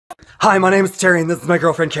Hi, my name is Terry and this is my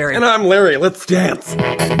girlfriend Kerri. And I'm Larry, let's dance.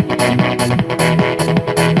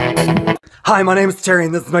 Hi, my name is Terry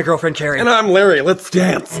and this is my girlfriend Kerri. And I'm Larry, let's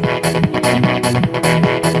dance.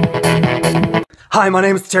 Hi, my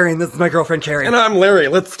name is Terry and this is my girlfriend Kerri. And I'm Larry,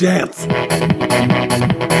 let's dance.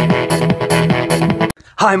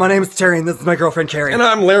 Hi, my name is Terry and this is my girlfriend Kerri. And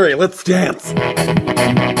I'm Larry, let's dance.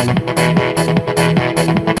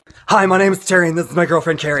 Hi, my name is Terry and this is my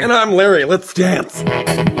girlfriend Kerri. And I'm Larry, let's dance.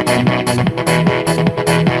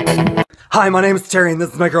 Hi, my name is Terry and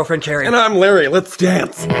this is my girlfriend Kerri. And I'm Larry, let's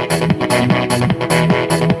dance.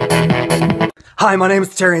 Hi, my name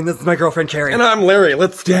is Terry and this is my girlfriend Kerri. And I'm Larry,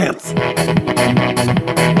 let's dance.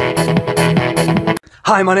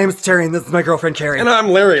 Hi, my name is Terry and this is my girlfriend Kerri. And I'm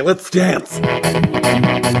Larry, let's dance.